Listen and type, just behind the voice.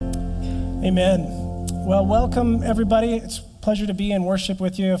Amen. Well, welcome everybody. It's a pleasure to be in worship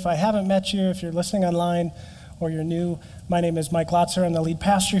with you. If I haven't met you, if you're listening online or you're new, my name is Mike Lotzer. I'm the lead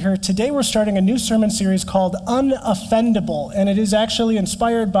pastor here. Today we're starting a new sermon series called Unoffendable, and it is actually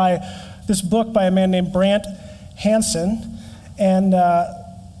inspired by this book by a man named Brant Hansen. And,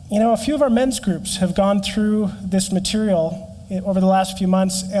 a few of our men's groups have gone through this material over the last few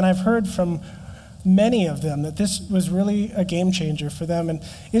months, and I've heard from many of them that this was really a game changer for them. And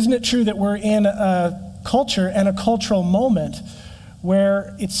isn't it true that we're in a culture and a cultural moment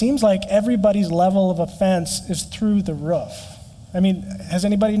where it seems like everybody's level of offense is through the roof? I mean, has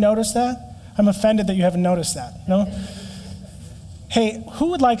anybody noticed that? I'm offended that you haven't noticed that, no? Hey,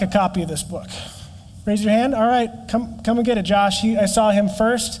 who would like a copy of this book? Raise your hand. All right, come and get it, Josh. I saw him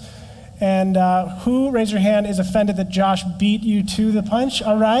first. And who, raise your hand, is offended that Josh beat you to the punch?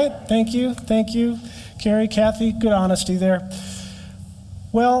 All right, thank you. Carrie, Kathy, good honesty there.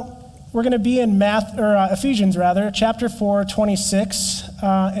 Well, we're going to be in Ephesians, chapter 4, 26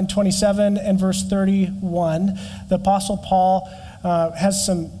 and 27 and verse 31. The Apostle Paul has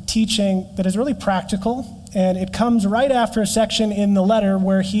some teaching that is really practical, and it comes right after a section in the letter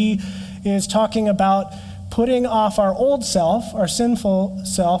where he is talking about putting off our old self, our sinful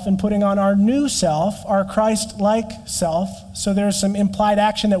self, and putting on our new self, our Christ-like self. So there's some implied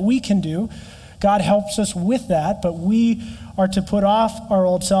action that we can do. God helps us with that, but we are to put off our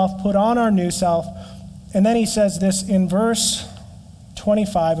old self, put on our new self. And then he says this in verse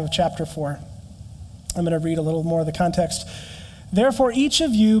 25 of chapter 4. I'm going to read a little more of the context. Therefore, each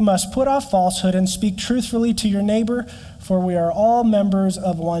of you must put off falsehood and speak truthfully to your neighbor, for we are all members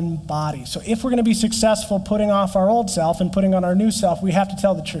of one body. So if we're going to be successful putting off our old self and putting on our new self, we have to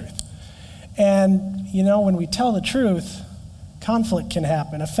tell the truth. And, when we tell the truth, conflict can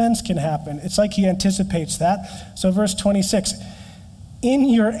happen, offense can happen. It's like he anticipates that. So verse 26, in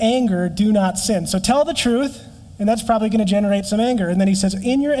your anger, do not sin. So tell the truth, and that's probably going to generate some anger. And then he says,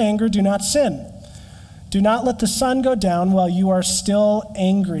 in your anger, do not sin. Do not let the sun go down while you are still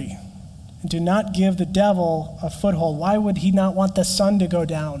angry. And do not give the devil a foothold. Why would he not want the sun to go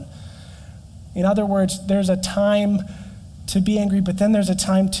down? In other words, there's a time to be angry, but then there's a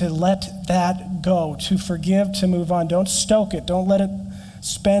time to let that go, to forgive, to move on. Don't stoke it. Don't let it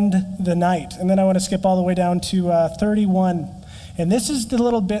spend the night. And then I want to skip all the way down to 31. And this is the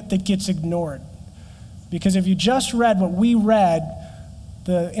little bit that gets ignored. Because if you just read what we read,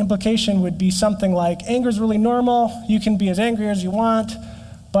 the implication would be something like, anger is really normal. You can be as angry as you want,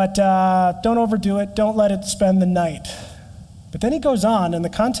 but don't overdo it. Don't let it spend the night. But then he goes on, and the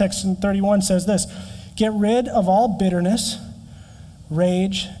context in 31 says this, get rid of all bitterness,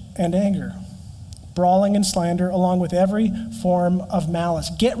 rage, and anger, brawling and slander, along with every form of malice.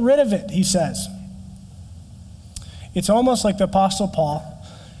 Get rid of it, he says. It's almost like the Apostle Paul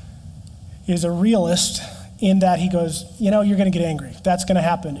is a realist in that he goes, you're going to get angry. That's going to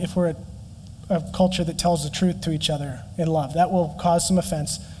happen if we're a culture that tells the truth to each other in love. That will cause some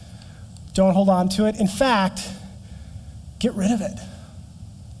offense. Don't hold on to it. In fact, get rid of it.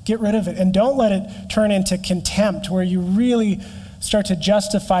 Get rid of it. And don't let it turn into contempt where you really start to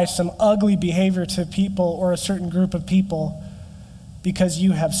justify some ugly behavior to people or a certain group of people because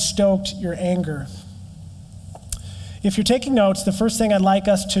you have stoked your anger. If you're taking notes, the first thing I'd like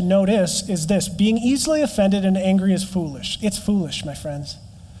us to notice is this. Being easily offended and angry is foolish. It's foolish, my friends.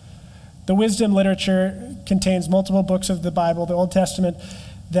 The wisdom literature contains multiple books of the Bible, the Old Testament,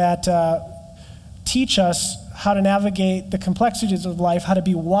 that teach us how to navigate the complexities of life, how to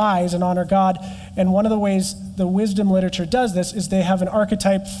be wise and honor God. And one of the ways the wisdom literature does this is they have an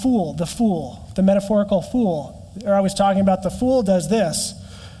archetype fool, the metaphorical fool. They're always talking about the fool does this.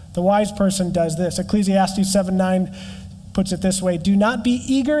 The wise person does this. Ecclesiastes 7:9 puts it this way, do not be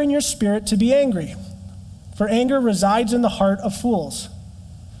eager in your spirit to be angry, for anger resides in the heart of fools.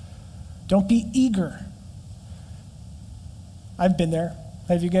 Don't be eager. I've been there.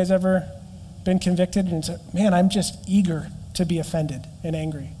 Have you guys ever been convicted and said, man, I'm just eager to be offended and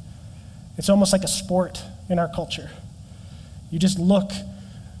angry? It's almost like a sport in our culture. You just look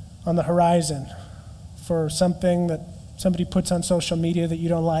on the horizon for something that somebody puts on social media that you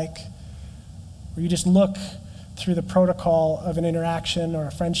don't like, or you just look through the protocol of an interaction or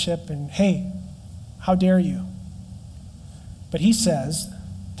a friendship and, hey, how dare you? But he says,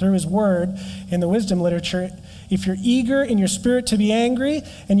 through his word in the wisdom literature, if you're eager in your spirit to be angry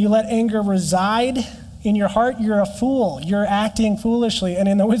and you let anger reside in your heart, you're a fool. You're acting foolishly. And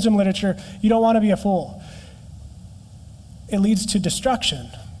in the wisdom literature, you don't want to be a fool. It leads to destruction.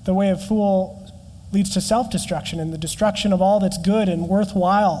 The way of fool leads to self-destruction and the destruction of all that's good and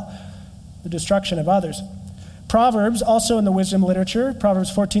worthwhile, the destruction of others. Proverbs, also in the wisdom literature, Proverbs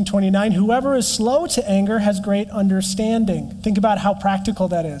 14:29, whoever is slow to anger has great understanding. Think about how practical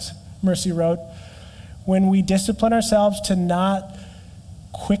that is, Mercy wrote. When we discipline ourselves to not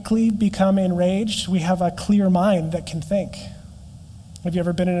quickly become enraged, we have a clear mind that can think. Have you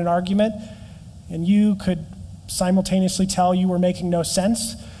ever been in an argument and you could simultaneously tell you were making no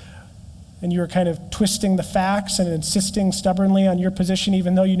sense, and you were kind of twisting the facts and insisting stubbornly on your position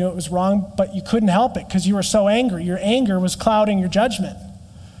even though you knew it was wrong, but you couldn't help it because you were so angry. Your anger was clouding your judgment.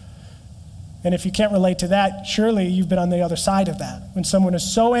 And if you can't relate to that, surely you've been on the other side of that. When someone is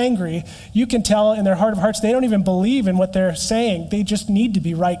so angry, you can tell in their heart of hearts they don't even believe in what they're saying. They just need to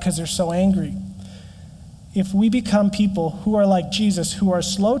be right because they're so angry. If we become people who are like Jesus, who are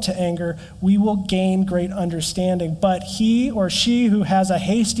slow to anger, we will gain great understanding. But he or she who has a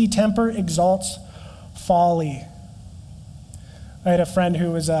hasty temper exalts folly. I had a friend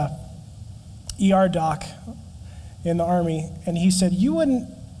who was a ER doc in the Army, and he said, you wouldn't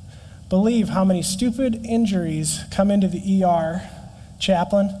believe how many stupid injuries come into the ER,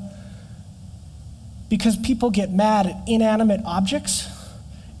 chaplain, because people get mad at inanimate objects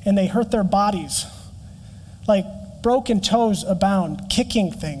and they hurt their bodies. Like broken toes abound,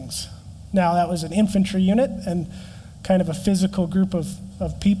 kicking things. Now, that was an infantry unit and kind of a physical group of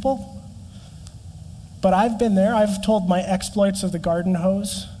people. But I've been there. I've told my exploits of the garden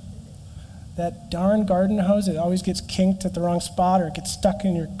hose. That darn garden hose, it always gets kinked at the wrong spot or it gets stuck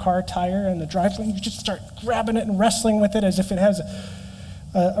in your car tire in the driveway. You just start grabbing it and wrestling with it as if it has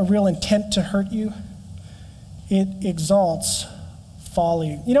a real intent to hurt you. It exalts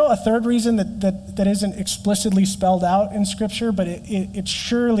folly. You know, a third reason that isn't explicitly spelled out in Scripture, but it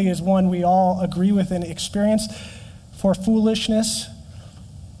surely is one we all agree with and experience for foolishness: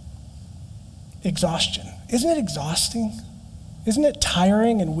 exhaustion. Isn't it exhausting? Isn't it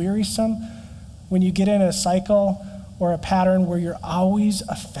tiring and wearisome when you get in a cycle or a pattern where you're always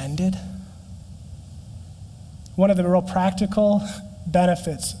offended? One of the real practical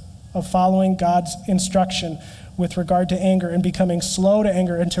benefits of following God's instruction with regard to anger and becoming slow to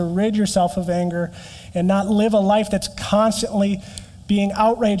anger and to rid yourself of anger and not live a life that's constantly being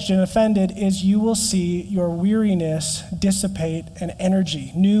outraged and offended is you will see your weariness dissipate and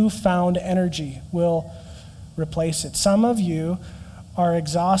energy, newfound energy, will replace it. Some of you are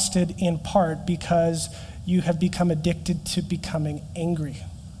exhausted in part because you have become addicted to becoming angry.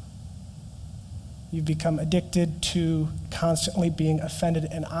 You've become addicted to constantly being offended.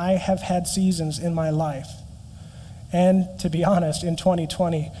 And I have had seasons in my life, and to be honest, in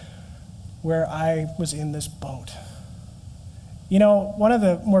 2020, where I was in this boat. You know, one of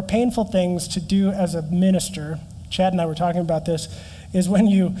the more painful things to do as a minister, Chad and I were talking about this, is when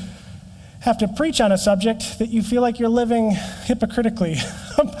you have to preach on a subject that you feel like you're living hypocritically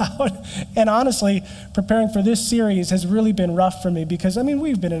about. And honestly, preparing for this series has really been rough for me because, I mean,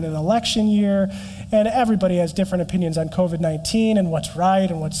 we've been in an election year and everybody has different opinions on COVID-19 and what's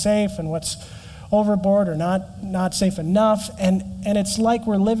right and what's safe and what's overboard or not safe enough. And it's like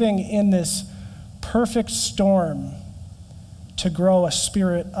we're living in this perfect storm to grow a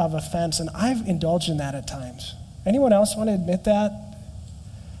spirit of offense. And I've indulged in that at times. Anyone else want to admit that?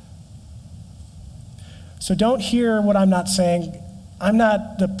 So don't hear what I'm not saying. I'm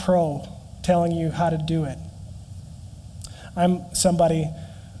not the pro telling you how to do it. I'm somebody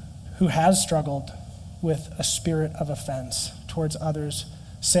who has struggled with a spirit of offense towards others,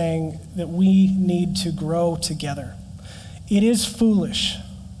 saying that we need to grow together. It is foolish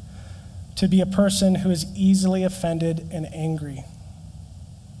to be a person who is easily offended and angry.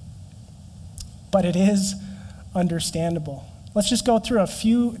 But it is understandable. Let's just go through a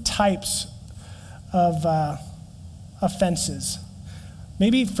few types of offenses.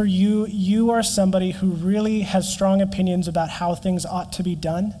 Maybe for you, you are somebody who really has strong opinions about how things ought to be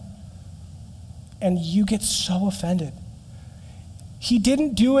done, and you get so offended. He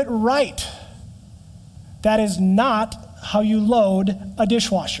didn't do it right. That is not how you load a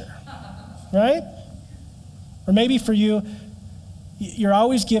dishwasher, right? Or maybe for you, you're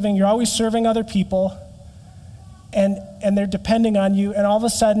always giving, you're always serving other people, and they're depending on you, and all of a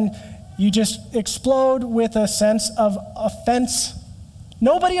sudden, you just explode with a sense of offense.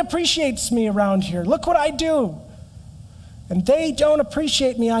 Nobody appreciates me around here. Look what I do. And they don't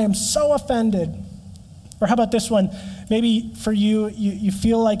appreciate me. I am so offended. Or how about this one? Maybe for you, you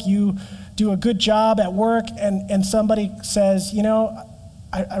feel like you do a good job at work and somebody says, you know,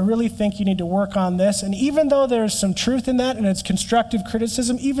 I really think you need to work on this. And even though there's some truth in that and it's constructive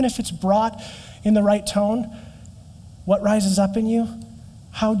criticism, even if it's brought in the right tone, what rises up in you?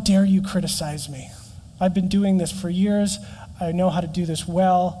 How dare you criticize me? I've been doing this for years. I know how to do this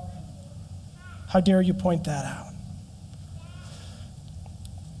well. How dare you point that out?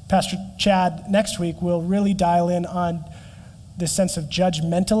 Pastor Chad next week will really dial in on this sense of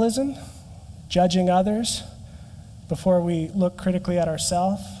judgmentalism, judging others before we look critically at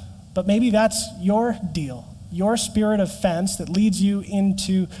ourselves. But maybe that's your deal, your spirit of offense that leads you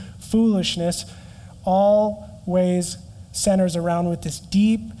into foolishness always centers around with this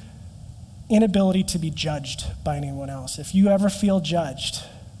deep inability to be judged by anyone else. If you ever feel judged,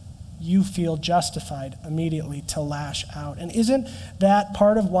 you feel justified immediately to lash out. And isn't that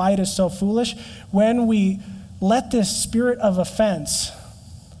part of why it is so foolish? When we let this spirit of offense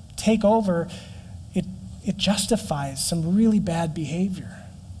take over, it justifies some really bad behavior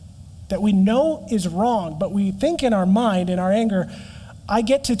that we know is wrong, but we think in our mind, in our anger, I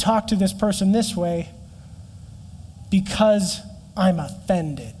get to talk to this person this way because I'm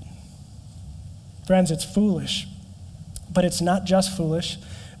offended. Friends, it's foolish, but it's not just foolish.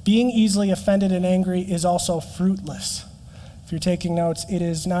 Being easily offended and angry is also fruitless. If you're taking notes, it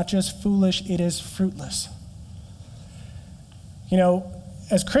is not just foolish, it is fruitless. You know,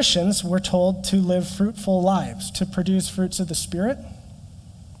 as Christians, we're told to live fruitful lives, to produce fruits of the Spirit,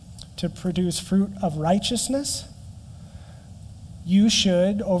 to produce fruit of righteousness. You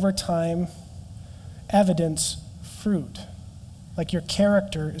should, over time, evidence fruit. Like your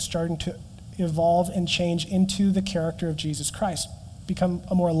character is starting to evolve and change into the character of Jesus Christ. Become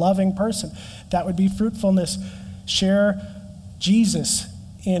a more loving person. That would be fruitfulness. Share Jesus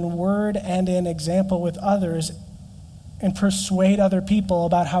in word and in example with others and persuade other people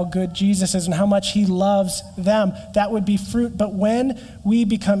about how good Jesus is and how much he loves them. That would be fruit. But when we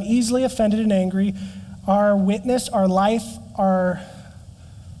become easily offended and angry, our witness, our life, our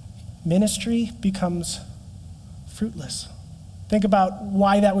ministry becomes fruitless. Think about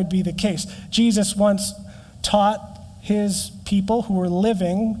why that would be the case. Jesus once taught his people who were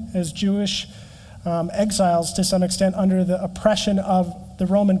living as Jewish exiles to some extent under the oppression of the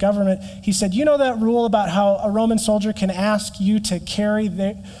Roman government. He said, you know that rule about how a Roman soldier can ask you to carry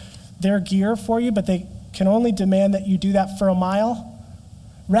their gear for you, but they can only demand that you do that for a mile?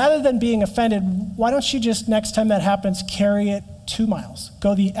 Rather than being offended, why don't you just, next time that happens, carry it 2 miles?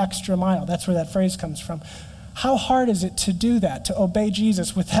 Go the extra mile. That's where that phrase comes from. How hard is it to do that, to obey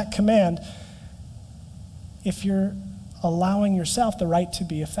Jesus with that command, if you're allowing yourself the right to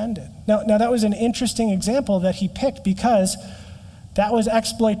be offended? Now that was an interesting example that he picked because that was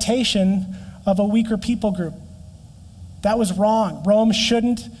exploitation of a weaker people group. That was wrong. Rome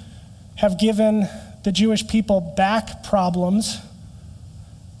shouldn't have given the Jewish people back problems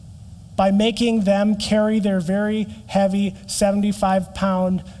by making them carry their very heavy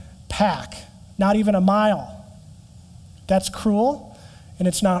 75-pound pack, not even a mile. That's cruel, and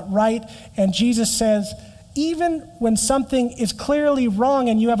it's not right. And Jesus says, even when something is clearly wrong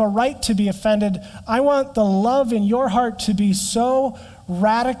and you have a right to be offended, I want the love in your heart to be so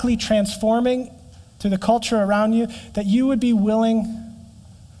radically transforming to the culture around you that you would be willing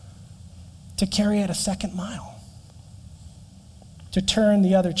to carry it a second mile, to turn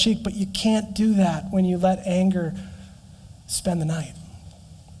the other cheek. But you can't do that when you let anger spend the night.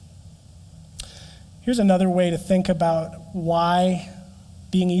 Here's another way to think about why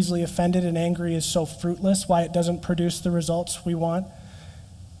being easily offended and angry is so fruitless, why it doesn't produce the results we want.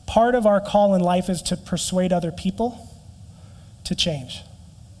 Part of our call in life is to persuade other people to change,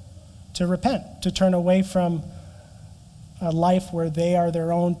 to repent, to turn away from a life where they are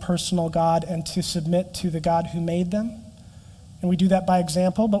their own personal God and to submit to the God who made them. And we do that by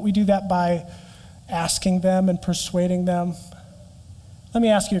example, but we do that by asking them and persuading them. Let me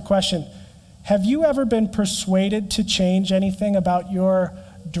ask you a question. Have you ever been persuaded to change anything about your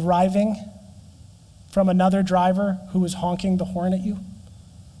driving from another driver who was honking the horn at you?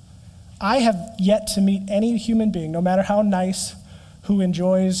 I have yet to meet any human being, no matter how nice, who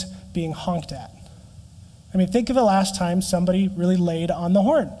enjoys being honked at. I mean, think of the last time somebody really laid on the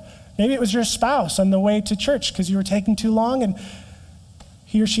horn. Maybe it was your spouse on the way to church because you were taking too long and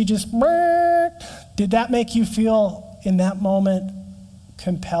he or she just, did that make you feel in that moment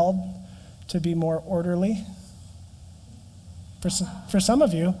compelled to be more orderly? For some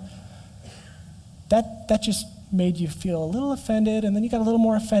of you, that just made you feel a little offended, and then you got a little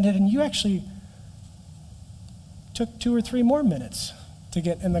more offended, and you actually took 2 or 3 more minutes to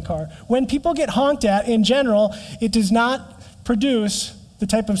get in the car. When people get honked at, in general, it does not produce the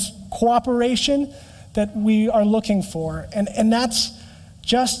type of cooperation that we are looking for, and that's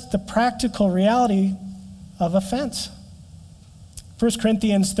just the practical reality of offense. 1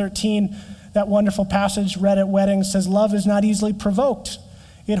 Corinthians 13, that wonderful passage read at weddings, says, love is not easily provoked.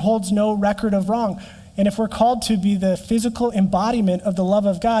 It holds no record of wrong. And if we're called to be the physical embodiment of the love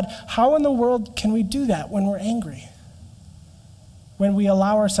of God, how in the world can we do that when we're angry? When we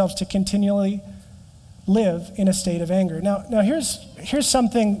allow ourselves to continually live in a state of anger. Now here's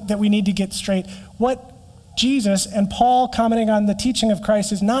something that we need to get straight. What Jesus and Paul, commenting on the teaching of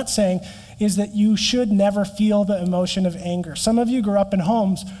Christ, is not saying is that you should never feel the emotion of anger. Some of you grew up in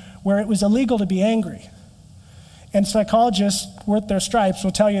homes where it was illegal to be angry. And psychologists worth their stripes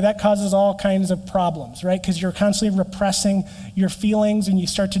will tell you that causes all kinds of problems, right? Because you're constantly repressing your feelings and you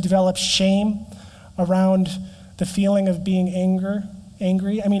start to develop shame around the feeling of being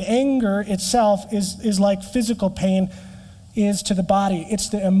angry. I mean, anger itself is like physical pain is to the body. It's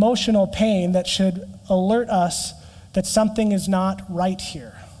the emotional pain that should alert us that something is not right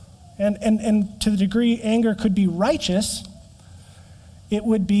here. And to the degree anger could be righteous, it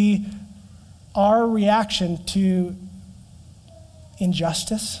would be our reaction to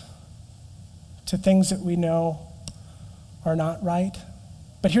injustice, to things that we know are not right.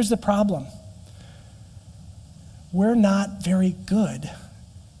 But here's the problem. We're not very good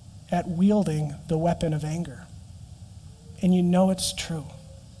at wielding the weapon of anger. And you know it's true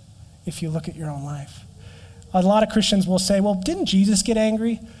if you look at your own life. A lot of Christians will say, well, didn't Jesus get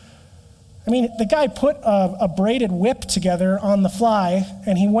angry? I mean, the guy put a braided whip together on the fly,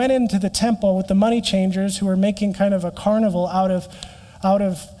 and he went into the temple with the money changers who were making kind of a carnival out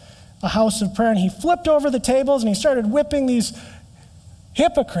of a house of prayer, and he flipped over the tables and he started whipping these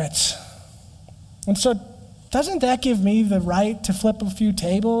hypocrites. And so doesn't that give me the right to flip a few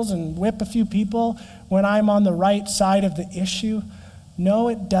tables and whip a few people when I'm on the right side of the issue? No,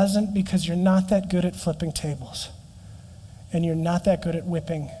 it doesn't, because you're not that good at flipping tables. And you're not that good at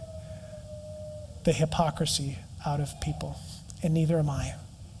whipping the hypocrisy out of people. And neither am I.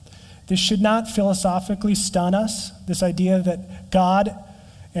 This should not philosophically stun us, this idea that God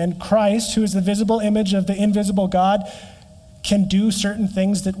and Christ, who is the visible image of the invisible God, can do certain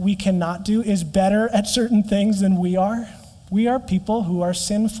things that we cannot do, is better at certain things than we are. We are people who are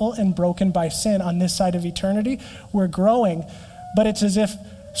sinful and broken by sin on this side of eternity. We're growing, but it's as if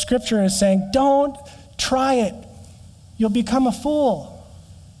Scripture is saying, don't try it. You'll become a fool,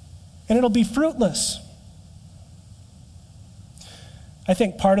 and it'll be fruitless. I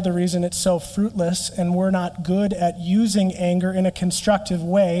think part of the reason it's so fruitless and we're not good at using anger in a constructive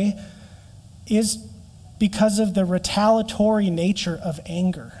way is because of the retaliatory nature of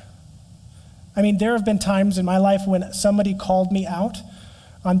anger. I mean, there have been times in my life when somebody called me out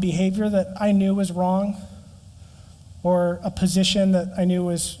on behavior that I knew was wrong, or a position that I knew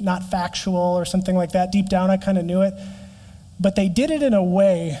was not factual or something like that. Deep down, I kind of knew it. But they did it in a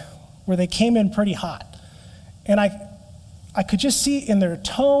way where they came in pretty hot. And I could just see in their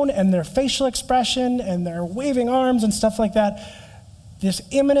tone and their facial expression and their waving arms and stuff like that, this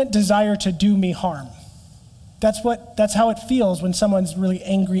imminent desire to do me harm. That's how it feels when someone's really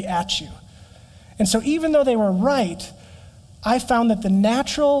angry at you. And so even though they were right, I found that the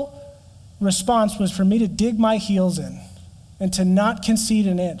natural response was for me to dig my heels in and to not concede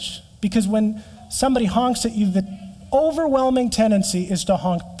an inch. Because when somebody honks at you, the overwhelming tendency is to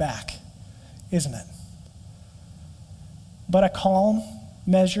honk back, isn't it? But a calm,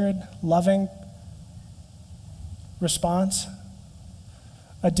 measured, loving response,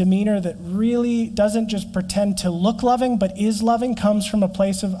 a demeanor that really doesn't just pretend to look loving, but is loving, comes from a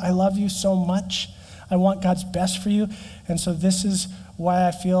place of, I love you so much. I want God's best for you. And so this is why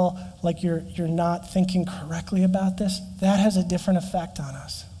I feel like you're not thinking correctly about this. That has a different effect on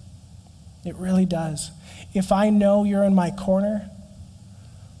us. It really does. If I know you're in my corner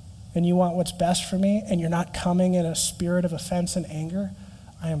and you want what's best for me and you're not coming in a spirit of offense and anger,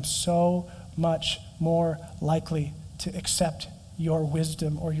 I am so much more likely to accept your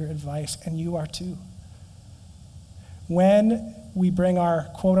wisdom or your advice, and you are too. When we bring our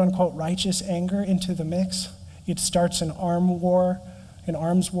quote-unquote righteous anger into the mix, it starts an arms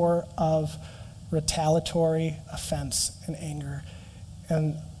war of retaliatory offense and anger,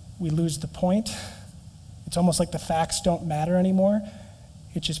 and we lose the point. It's almost like the facts don't matter anymore.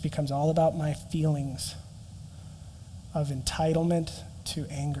 It just becomes all about my feelings of entitlement to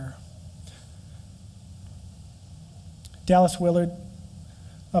anger. Dallas Willard,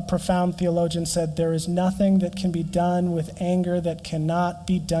 a profound theologian, said, there is nothing that can be done with anger that cannot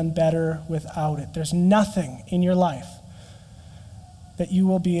be done better without it. There's nothing in your life that you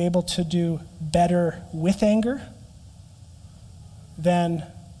will be able to do better with anger than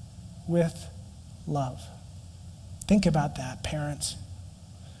with love. Think about that, parents.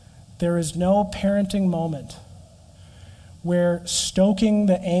 There is no parenting moment where stoking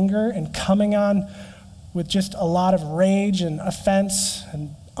the anger and coming on with just a lot of rage and offense and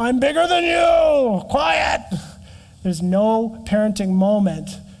I'm bigger than you, quiet. There's no parenting moment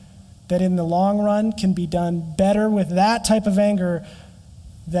that in the long run can be done better with that type of anger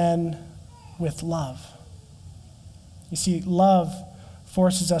than with love. You see, love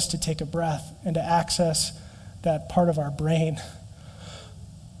forces us to take a breath and to access that part of our brain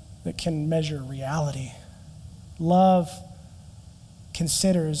that can measure reality. Love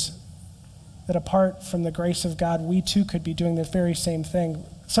considers that apart from the grace of God, we too could be doing the very same thing.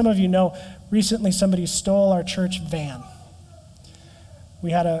 Some of you know, recently somebody stole our church van.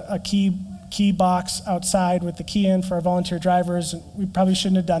 We had a key box outside with the key in for our volunteer drivers. We probably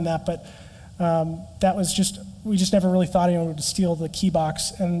shouldn't have done that, but we just never really thought anyone would steal the key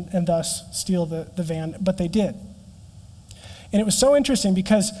box and thus steal the van, but they did. And it was so interesting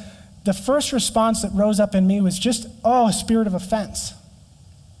because the first response that rose up in me was just, a spirit of offense.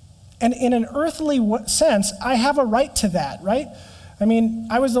 And in an earthly sense, I have a right to that, right? I mean,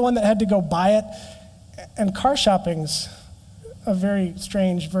 I was the one that had to go buy it, and car shopping's a very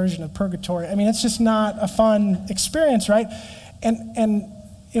strange version of purgatory. I mean, it's just not a fun experience, right? And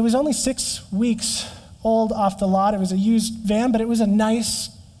it was only 6 weeks old off the lot. It was a used van, but it was a nice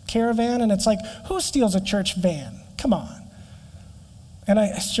caravan, and it's like, who steals a church van? Come on. And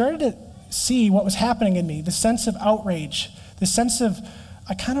I started to see what was happening in me, the sense of outrage, the sense of,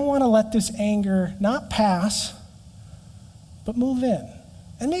 I kind of want to let this anger not pass, but move in.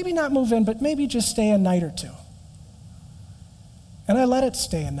 And maybe not move in, but maybe just stay a night or two. And I let it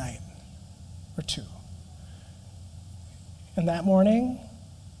stay a night or two. And that morning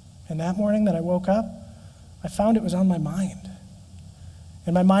that I woke up, I found it was on my mind.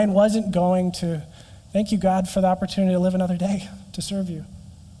 And my mind wasn't going to, thank you, God, for the opportunity to live another day to serve you.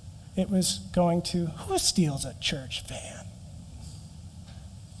 It was going to, who steals a church van?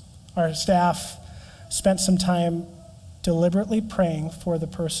 Our staff spent some time deliberately praying for the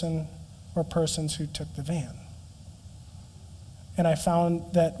person or persons who took the van. And I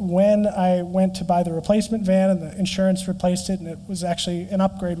found that when I went to buy the replacement van and the insurance replaced it, and it was actually an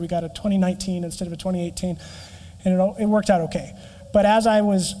upgrade, we got a 2019 instead of a 2018, and it worked out okay. But as I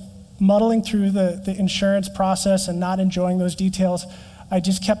was muddling through the insurance process and not enjoying those details, I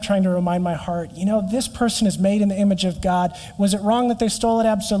just kept trying to remind my heart, this person is made in the image of God. Was it wrong that they stole it?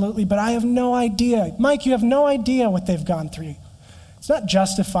 Absolutely. But I have no idea. Mike, you have no idea what they've gone through. It's not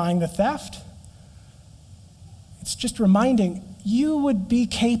justifying the theft. It's just reminding you would be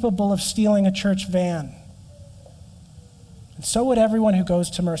capable of stealing a church van. And so would everyone who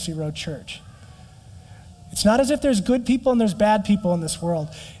goes to Mercy Road Church. It's not as if there's good people and there's bad people in this world.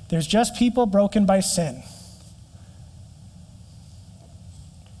 There's just people broken by sin.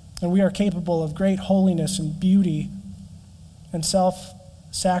 And we are capable of great holiness and beauty and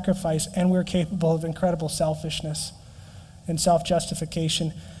self-sacrifice, and we're capable of incredible selfishness and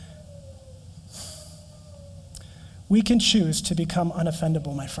self-justification. We can choose to become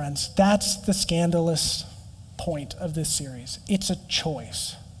unoffendable, my friends. That's the scandalous point of this series. It's a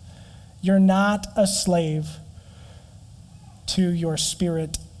choice. You're not a slave to your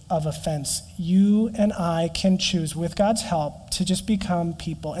spirit of offense. You and I can choose, with God's help, to just become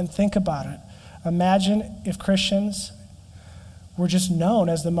people. And think about it. Imagine if Christians were just known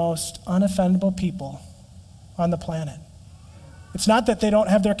as the most unoffendable people on the planet. It's not that they don't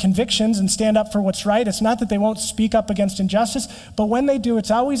have their convictions and stand up for what's right. It's not that they won't speak up against injustice. But when they do,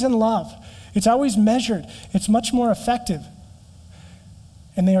 it's always in love. It's always measured. It's much more effective.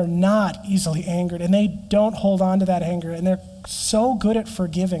 And they are not easily angered, and they don't hold on to that anger, and they're so good at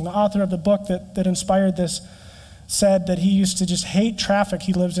forgiving. The author of the book that inspired this said that he used to just hate traffic.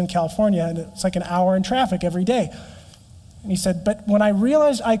 He lives in California, and it's like an hour in traffic every day. And he said, but when I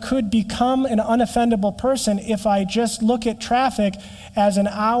realized I could become an unoffendable person if I just look at traffic as an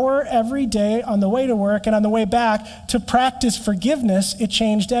hour every day on the way to work and on the way back to practice forgiveness, it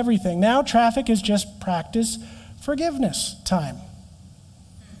changed everything. Now traffic is just practice forgiveness time.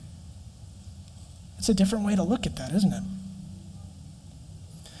 It's a different way to look at that, isn't it?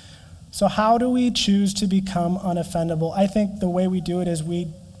 So how do we choose to become unoffendable? I think the way we do it is we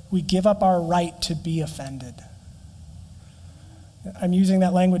give up our right to be offended. I'm using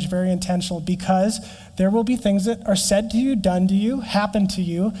that language very intentional because there will be things that are said to you, done to you, happen to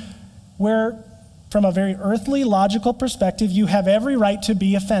you, where from a very earthly, logical perspective, you have every right to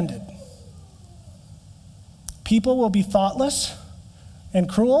be offended. People will be thoughtless and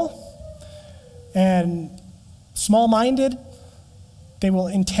cruel and small-minded. They will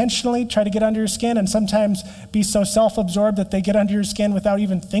intentionally try to get under your skin and sometimes be so self-absorbed that they get under your skin without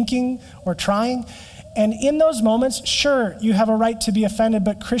even thinking or trying. And in those moments, sure, you have a right to be offended,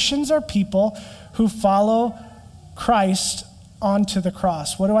 but Christians are people who follow Christ onto the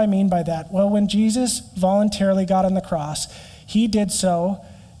cross. What do I mean by that? Well, when Jesus voluntarily got on the cross, he did so,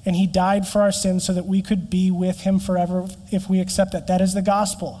 and he died for our sins so that we could be with him forever if we accept that. That is the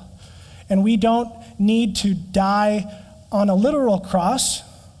gospel. And we don't need to die on a literal cross.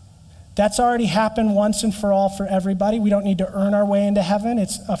 That's already happened once and for all for everybody. We don't need to earn our way into heaven.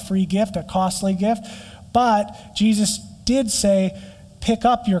 It's a free gift, a costly gift. But Jesus did say, pick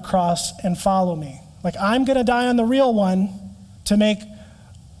up your cross and follow me. Like, I'm going to die on the real one to make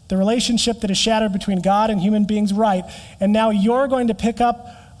the relationship that is shattered between God and human beings right. And now you're going to pick up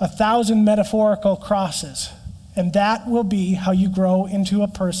 1,000 metaphorical crosses. And that will be how you grow into a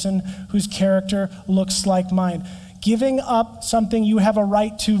person whose character looks like mine. Giving up something you have a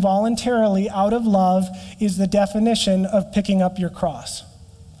right to voluntarily out of love is the definition of picking up your cross.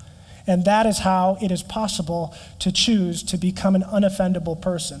 And that is how it is possible to choose to become an unoffendable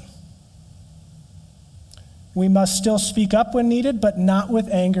person. We must still speak up when needed, but not with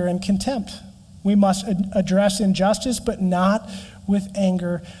anger and contempt. We must address injustice, but not with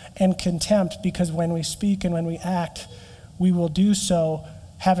anger and contempt, because when we speak and when we act, we will do so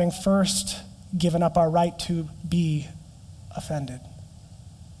having first given up our right to be offended.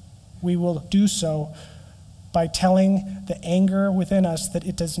 We will do so by telling the anger within us that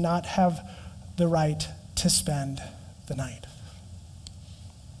it does not have the right to spend the night.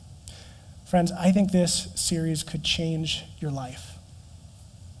 Friends, I think this series could change your life,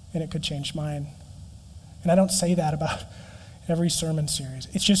 and it could change mine. And I don't say that about every sermon series.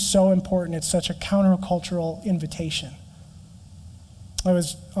 It's just so important. It's such a countercultural invitation.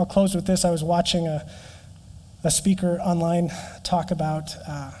 I'll close with this. I was watching a speaker online talk about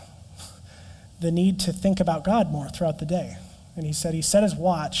the need to think about God more throughout the day. And he said he set his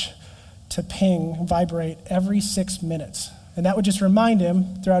watch to vibrate every 6 minutes. And that would just remind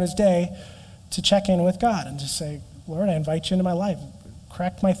him throughout his day to check in with God and just say, Lord, I invite you into my life.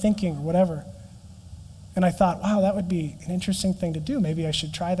 Correct my thinking or whatever. And I thought, wow, that would be an interesting thing to do. Maybe I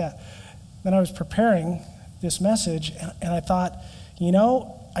should try that. Then I was preparing this message, and I thought,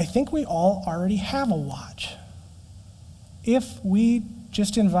 I think we all already have a watch. If we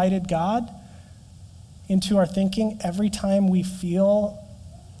just invited God into our thinking every time we feel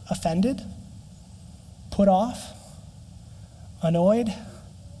offended, put off, annoyed,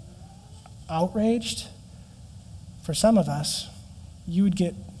 outraged, for some of us, you would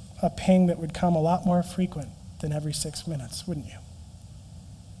get a ping that would come a lot more frequent than every 6 minutes, wouldn't you?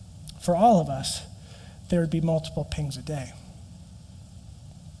 For all of us, there would be multiple pings a day.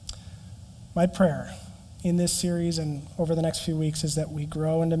 My prayer in this series and over the next few weeks is that we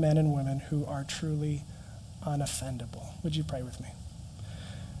grow into men and women who are truly unoffendable. Would you pray with me?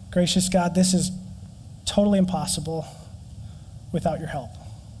 Gracious God, this is totally impossible without your help.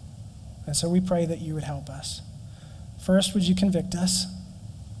 And so we pray that you would help us. First, would you convict us?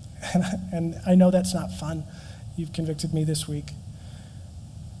 And I know that's not fun. You've convicted me this week.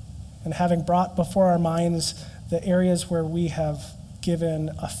 And having brought before our minds the areas where we have given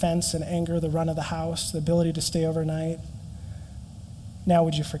offense and anger the run of the house, the ability to stay overnight, now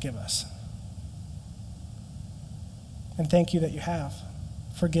would you forgive us? And thank you that you have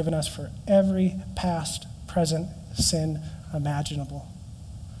forgiven us for every past, present sin imaginable.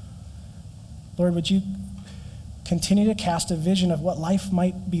 Lord, would you continue to cast a vision of what life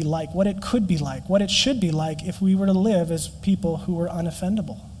might be like, what it could be like, what it should be like if we were to live as people who were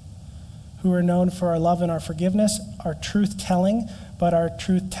unoffendable, who are known for our love and our forgiveness, our truth-telling, but our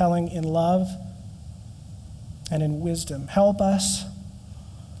truth-telling in love and in wisdom. Help us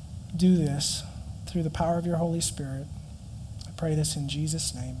do this through the power of your Holy Spirit. I pray this in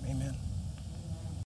Jesus' name. Amen.